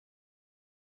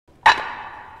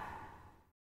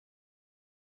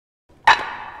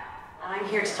I'm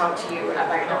here to talk to you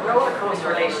about the roller coaster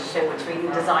relationship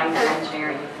between design and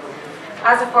engineering.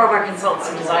 As a former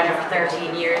consultancy designer for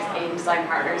 13 years in Design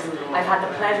Partners, I've had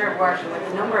the pleasure of working with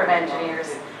a number of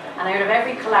engineers, and out of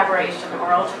every collaboration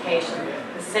or altercation,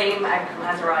 the same outcome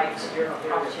has arrived: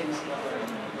 opportunity.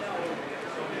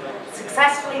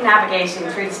 Successfully navigating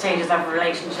through the stages of a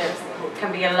relationship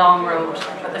can be a long road,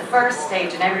 but the first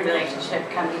stage in every relationship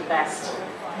can be best.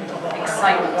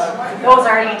 Excitement. Those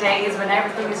early days when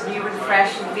everything is new and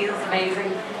fresh and feels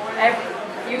amazing.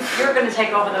 You're going to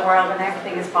take over the world and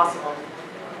everything is possible.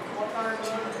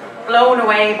 Blown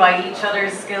away by each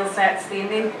other's skill sets, the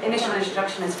initial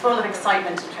introduction is full of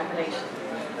excitement and trepidation.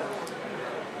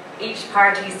 Each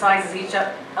party sizes each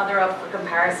other up for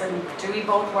comparison. Do we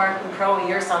both work in Pro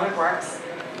or SolidWorks?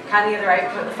 Can the other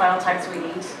output the file types we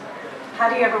need?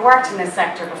 Have you ever worked in this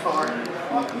sector before?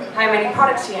 How many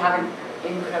products do you have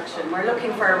in production? We're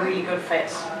looking for a really good fit.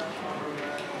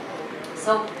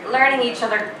 So learning each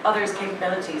other's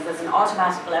capabilities is an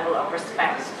automatic level of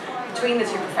respect between the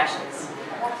two professions.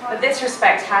 But this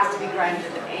respect has to be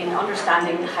grounded in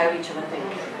understanding how each other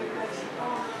think.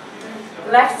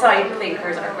 Left side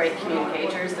thinkers are great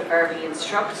communicators that verbally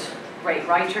instruct, great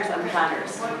writers and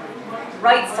planners.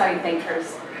 Right side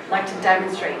thinkers like to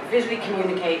demonstrate, visually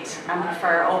communicate and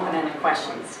prefer open-ended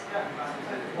questions.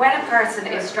 When a person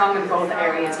is strong in both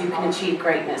areas, you can achieve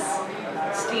greatness.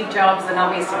 Steve Jobs, an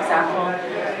obvious example,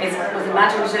 was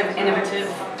imaginative, innovative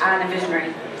and a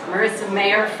visionary. Marissa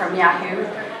Mayer from Yahoo,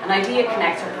 an idea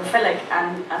connector, prolific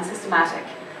and systematic.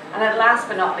 And at last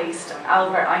but not least,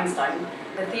 Albert Einstein,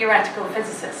 the theoretical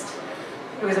physicist,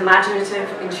 who was imaginative,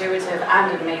 intuitive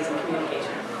and an amazing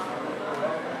communicator.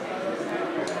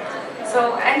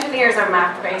 So engineers are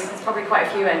math-based. There's probably quite a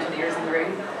few engineers in the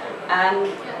room, and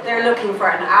they're looking for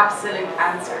an absolute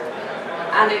answer,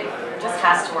 and it just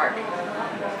has to work.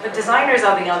 But designers,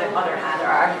 on the other hand,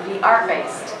 are arguably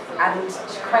art-based and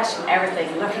question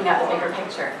everything, looking at the bigger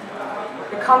picture.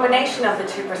 The combination of the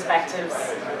two perspectives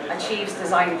achieves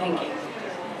design thinking.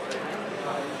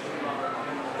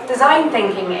 Design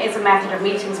thinking is a method of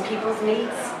meeting people's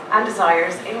needs and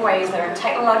desires in ways that are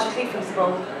technologically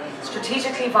feasible,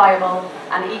 strategically viable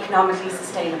and economically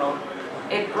sustainable.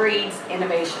 It breeds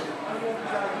innovation.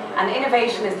 And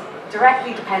innovation is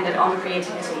directly dependent on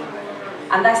creativity,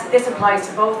 and this applies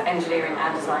to both engineering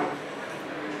and design.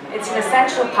 It's an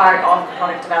essential part of the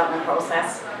product development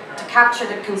process to capture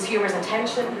the consumer's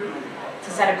attention, to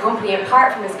set a company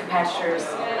apart from its competitors,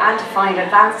 and to find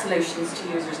advanced solutions to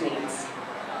users' needs.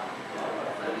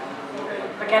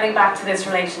 But getting back to this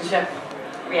relationship,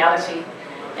 reality,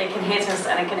 it can hit us,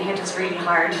 and it can hit us really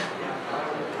hard.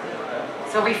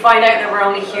 So we find out that we're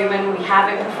only human, we have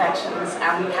imperfections,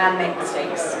 and we can make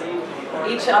mistakes.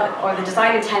 The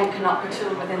design intent cannot be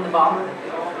tooled within the BOM.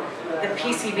 The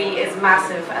PCB is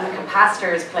massive, and the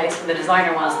capacitor is placed where the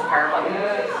designer wants the power button.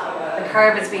 The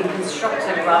curve is being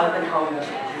constructed rather than honed.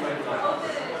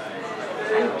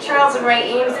 And Charles and Ray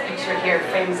Eames pictured here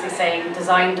famously saying,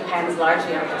 design depends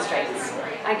largely on constraints.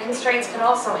 And constraints can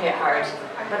also hit hard.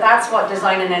 But that's what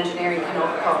design and engineering can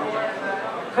overcome.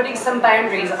 Putting some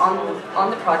boundaries on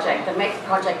the project that make the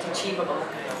project achievable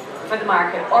for the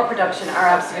market or production are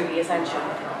absolutely essential.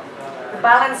 The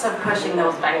balance of pushing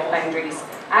those boundaries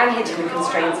and hitting the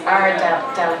constraints are a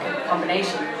delicate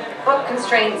combination. But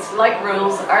constraints, like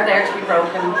rules, are there to be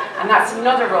broken, and that's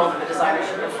another role that the designer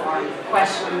should perform: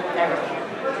 question everything.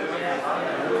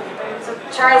 So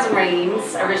Charles and Ray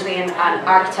Eames, originally an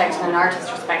architect and an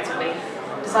artist respectively,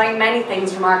 designed many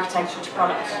things from architecture to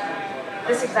product.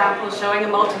 This example is showing a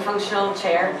multifunctional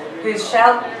chair whose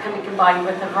shell can be combined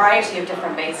with a variety of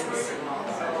different bases.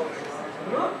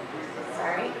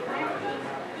 Sorry.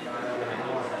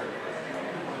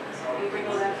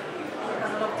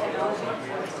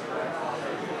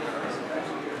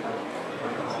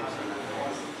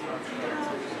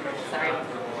 Sorry.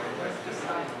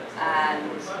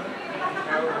 And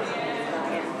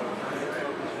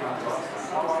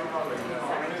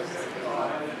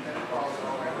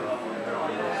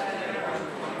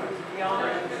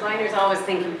designers always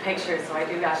think in pictures, so I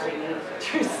do actually need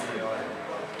pictures.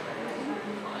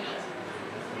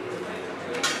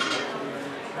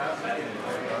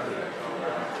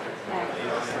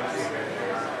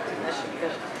 That should be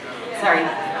good. Sorry.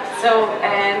 So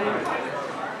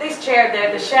this chair,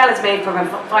 the shell is made from a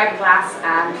fiberglass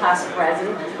and plastic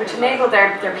resin, which enable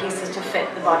their pieces to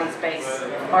fit the body's base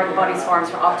or the body's forms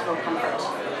for optimal comfort.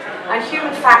 And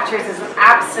human factors is an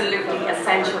absolutely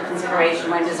essential consideration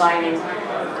when designing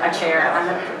a chair.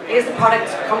 And is the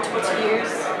product comfortable to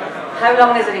use? How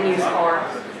long is it in use for?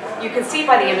 You can see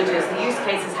by the images the use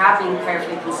cases have been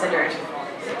carefully considered.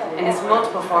 in its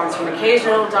multiple forms, from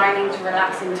occasional dining to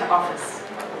relaxing to office.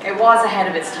 It was ahead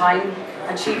of its time,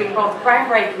 achieving both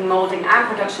groundbreaking moulding and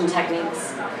production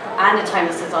techniques and a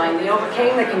timeless design. They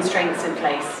overcame the constraints in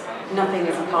place. Nothing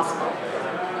is impossible.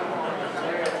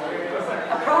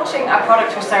 Approaching a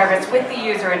product or service with the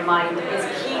user in mind is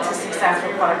key to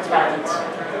successful product development.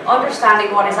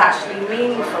 Understanding what is actually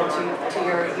meaningful to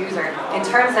your user in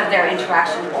terms of their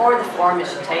interaction or the form it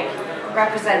should take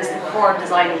represents the core of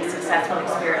designing a successful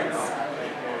experience.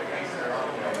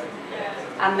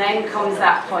 And then comes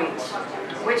that point.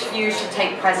 Which view should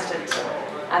take precedent?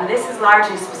 And this is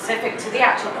largely specific to the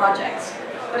actual project.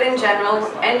 But in general,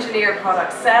 engineered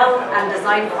products sell and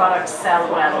design products sell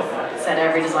well, said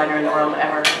every designer in the world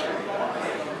ever.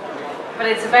 But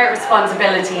it's about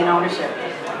responsibility and ownership.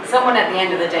 Someone at the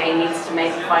end of the day needs to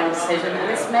make a final decision, and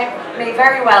this may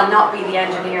very well not be the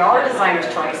engineer or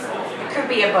designer's choice. It could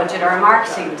be a budget or a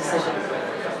marketing decision.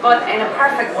 But in a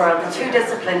perfect world, the two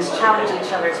disciplines challenge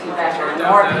each other to be better and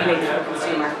more appealing to the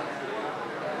consumer.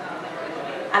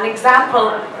 An example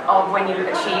of when you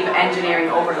achieve engineering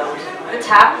overload. The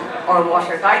tap or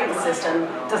water guidance system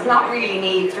does not really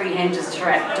need 3 hinges to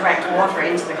direct water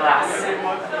into the glass.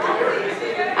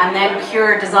 And then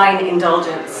pure design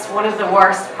indulgence, one of the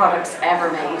worst products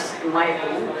ever made, in my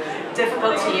opinion.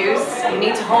 Difficult to use, you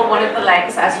need to hold one of the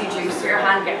legs as you juice so your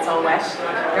hand gets all wet.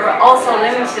 You're also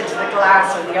limited to the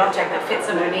glass or the object that fits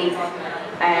underneath,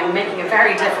 making it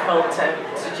very difficult to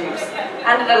juice.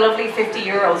 And at a lovely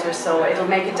 €50 or so, it'll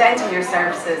make a dent in your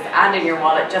surfaces and in your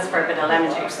wallet just for a bit of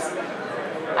lemon juice.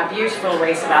 A beautiful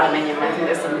waste of aluminium. I think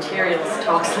there's some materials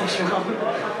talks later on.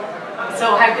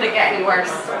 So how could it get any worse?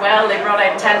 Well, they brought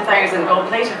out 10,000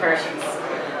 gold-plated versions.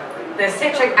 The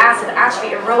citric acid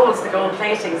actually erodes the gold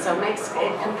plating, so it makes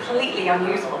it completely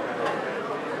unusable.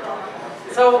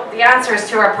 So the answers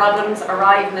to our problems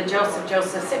arrive in the Joseph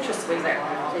citrus squeezer.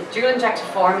 The dual-injected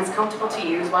form is comfortable to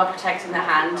use while protecting the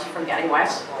hand from getting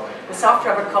wet. The soft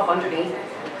rubber cup underneath,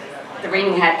 the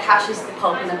reaming head catches the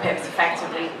pulp and the pips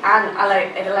effectively,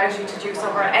 and it allows you to juice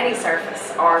over any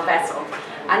surface or vessel.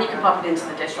 And you can pop it into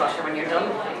the dishwasher when you're done.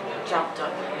 Job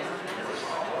done.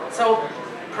 So,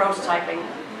 prototyping.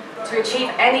 To achieve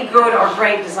any good or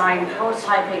great design,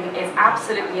 prototyping is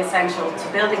absolutely essential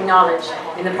to building knowledge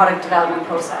in the product development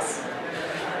process.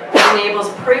 It enables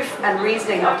proof and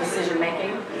reasoning of decision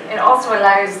making. It also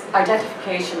allows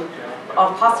identification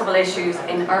of possible issues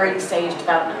in early stage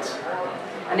development,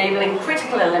 enabling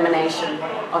critical elimination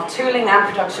of tooling and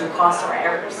production costs or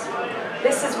errors.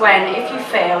 This is when, if you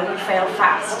fail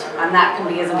fast, and that can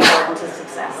be as important as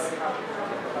success.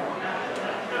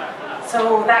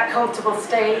 So that comfortable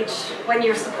stage, when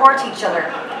you support each other,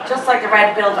 just like the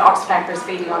red-billed oxpeckers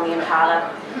feeding on the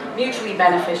impala, mutually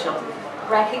beneficial,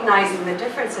 recognizing the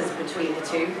differences between the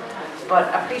two, but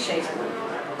appreciating them.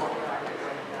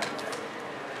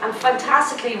 And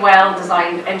fantastically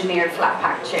well-designed engineered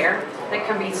flat-pack chair that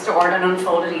can be stored and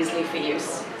unfolded easily for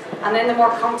use. And then the more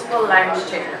comfortable lounge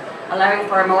chair, allowing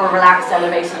for a more relaxed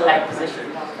elevated leg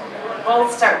position.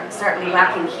 Both certainly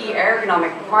lacking key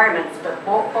ergonomic requirements, but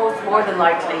both more than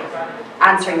likely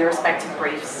answering the respective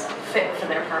briefs, fit for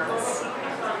their purpose.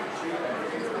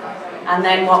 And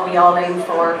then what we all aim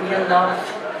for, real love.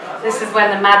 This is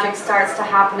when the magic starts to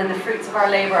happen and the fruits of our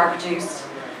labour are produced,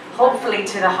 hopefully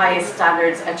to the highest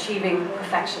standards, achieving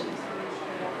perfection.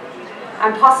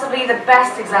 And possibly the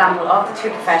best example of the two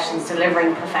professions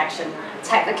delivering perfection,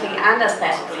 technically and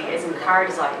aesthetically, is in car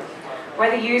design.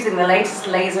 Whether using the latest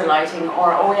laser lighting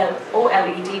or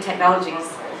OLED technologies,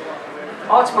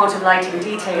 automotive lighting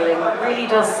detailing really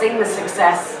does sing the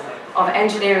success of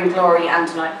engineering glory and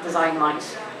design might.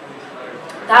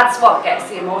 That's what gets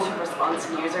the emotive response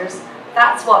in users.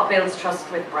 That's what builds trust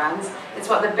with brands. It's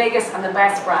what the biggest and the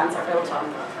best brands are built on.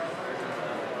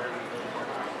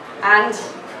 And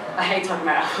I hate talking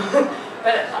about it,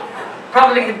 but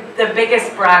probably the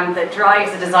biggest brand that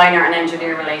drives the designer and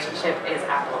engineer relationship is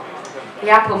Apple. The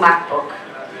Apple MacBook.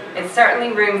 It's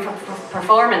certainly room for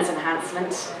performance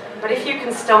enhancement, but if you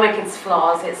can stomach its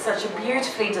flaws, it's such a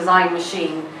beautifully designed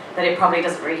machine that it probably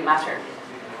doesn't really matter.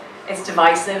 It's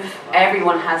divisive,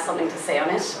 everyone has something to say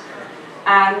on it,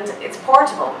 and it's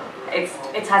portable.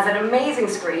 It has an amazing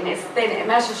screen, it's thin, it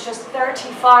measures just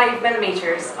 35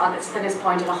 millimeters on its thinnest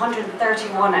point and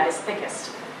 131 at its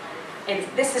thickest.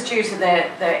 This is due to the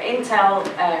Intel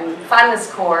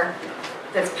fanless core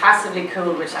that's passively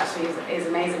cooled, which actually is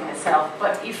amazing in itself,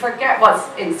 but you forget what's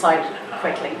inside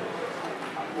quickly.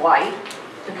 Why?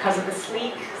 Because of the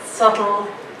sleek, subtle,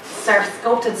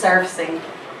 sculpted surfacing,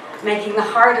 making the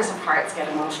hardest of hearts get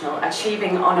emotional,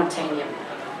 achieving unobtainium.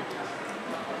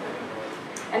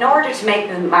 In order to make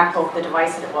the MacBook the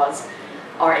device that it was,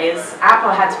 or is,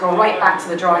 Apple had to go right back to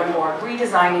the drawing board,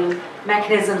 redesigning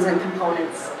mechanisms and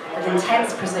components with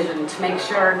intense precision to make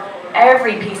sure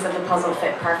every piece of the puzzle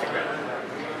fit perfectly.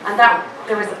 And that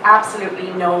there was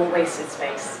absolutely no wasted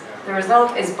space. The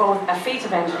result is both a feat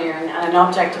of engineering and an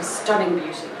object of stunning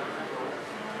beauty.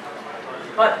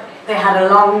 But they had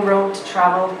a long road to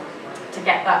travel to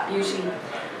get that beauty.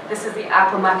 This is the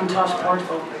Apple Macintosh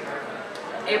Portable.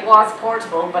 It was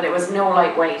portable, but it was no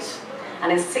lightweight,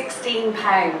 and is 16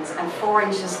 pounds and 4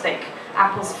 inches thick.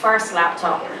 Apple's first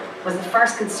laptop was the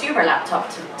first consumer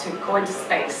laptop to go into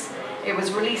space. It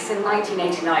was released in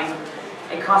 1989.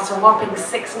 It cost a whopping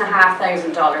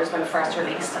 $6,500 when first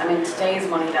released, and in today's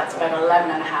money that's about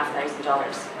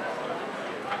 $11,500.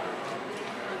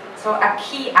 So a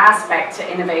key aspect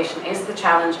to innovation is the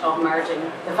challenge of merging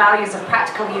the values of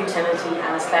practical utility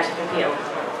and aesthetic appeal.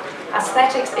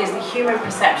 Aesthetics is the human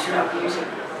perception of beauty,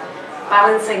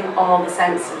 balancing all the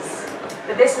senses.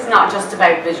 But this is not just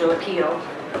about visual appeal.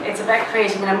 It's about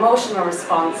creating an emotional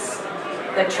response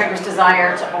that triggers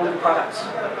desire to own the product.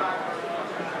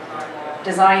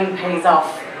 Design pays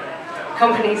off.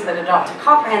 Companies that adopt a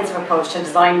comprehensive approach to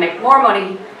design make more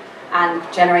money and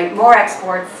generate more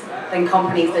exports than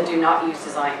companies that do not use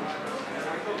design.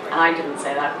 And I didn't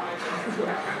say that.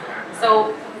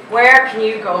 So where can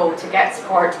you go to get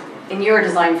support in your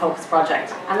design-focused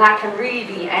project? And that can really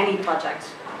be any project.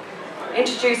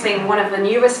 Introducing one of the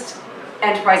newest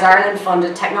Enterprise Ireland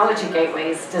funded technology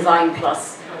gateways, Design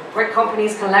Plus, where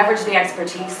companies can leverage the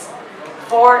expertise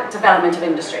for development of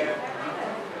industry.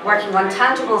 Working on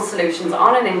tangible solutions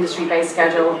on an industry-based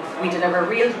schedule, we deliver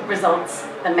real results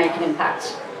that make an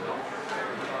impact.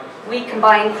 We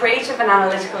combine creative and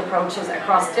analytical approaches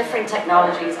across different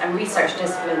technologies and research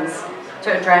disciplines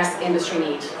to address industry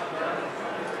need.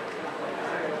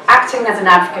 Acting as an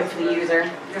advocate for the user,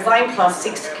 Design Plus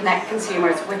seeks to connect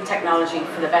consumers with technology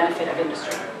for the benefit of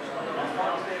industry.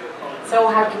 So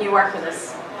how can you work with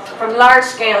us? From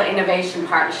large-scale innovation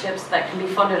partnerships that can be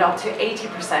funded up to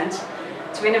 80%,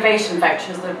 to innovation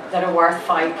vouchers that are worth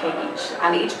 5k each,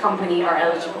 and each company are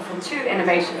eligible for 2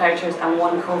 innovation vouchers and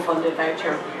 1 co-funded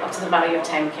voucher up to the value of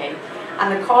 10k.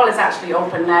 And the call is actually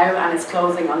open now and it's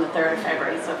closing on the 3rd of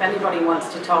February, so if anybody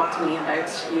wants to talk to me about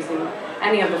using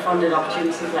any of the funded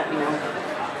opportunities, let me know.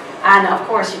 And of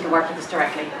course you can work with us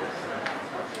directly.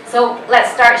 So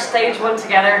let's start stage 1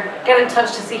 together. Get in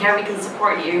touch to see how we can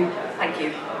support you. Thank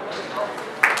you.